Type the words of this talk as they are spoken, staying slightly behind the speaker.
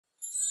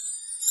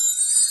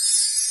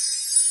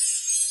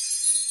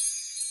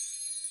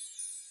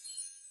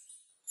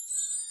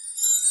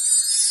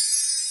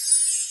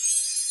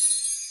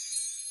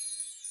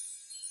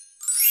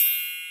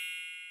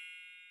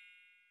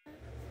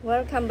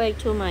Welcome back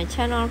to my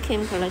channel,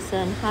 Kim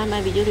Collection. Hi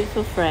my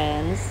beautiful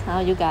friends, how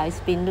you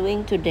guys been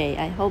doing today?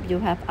 I hope you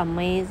have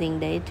amazing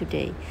day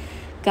today.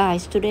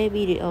 Guys, today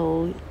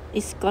video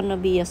is gonna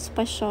be a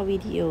special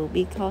video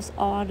because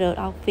all the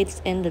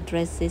outfits and the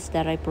dresses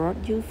that I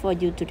brought you for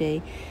you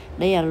today,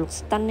 they are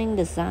stunning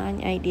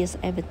design, ideas,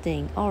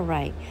 everything.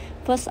 Alright,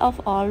 first of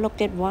all,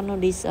 look at one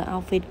of these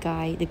outfit,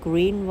 guys. The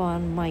green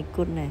one, my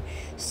goodness,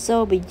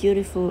 so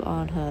beautiful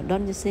on her,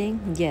 don't you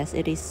think? Yes,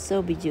 it is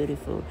so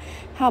beautiful.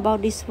 How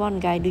about this one,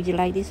 guys? Do you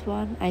like this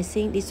one? I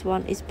think this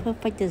one is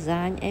perfect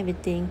design,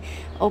 everything.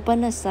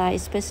 Open the side,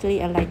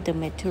 especially I like the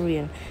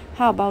material.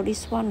 How about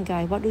this one,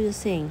 guys? What do you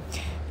think?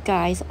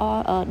 Guys,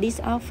 all this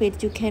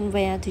outfit you can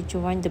wear to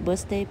join the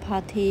birthday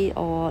party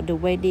or the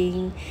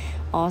wedding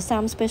or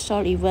some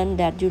special event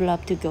that you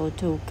love to go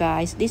to.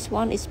 Guys, this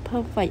one is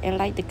perfect. I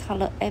like the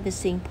color,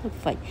 everything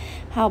perfect.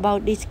 How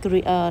about this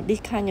this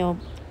kind of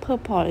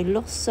purple? It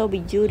looks so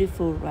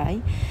beautiful,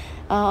 right?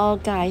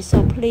 Guys,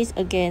 so please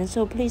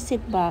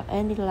sit back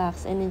and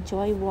relax and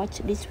enjoy watch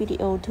this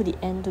video to the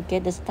end to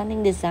get the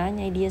stunning design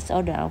ideas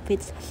of the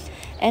outfits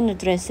and the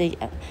dresses.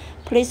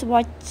 Please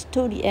watch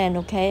to the end,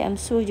 okay? I'm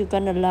sure you're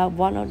gonna love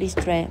one of these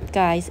dress.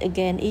 Guys,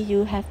 again, if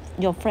you have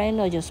your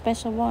friend or your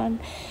special one,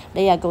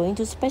 they are going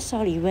to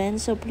special event,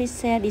 so please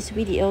share this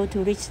video to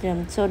reach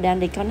them so that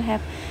they can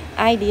have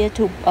idea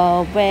to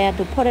where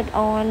to put it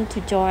on to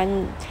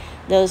join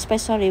the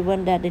special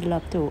event that they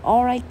love to.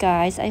 Alright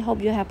guys, I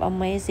hope you have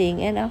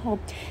amazing, and I hope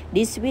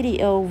this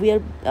video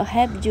will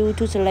help you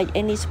to select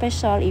any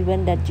special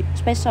event that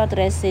special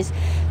dresses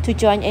to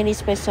join any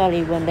special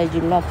event that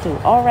you love to.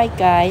 Alright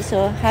guys,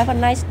 so have a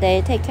nice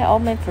day, take care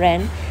of my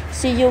friend,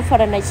 see you for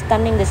the next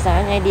stunning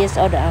design ideas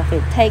of the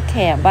outfit. Take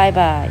care, bye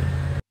bye.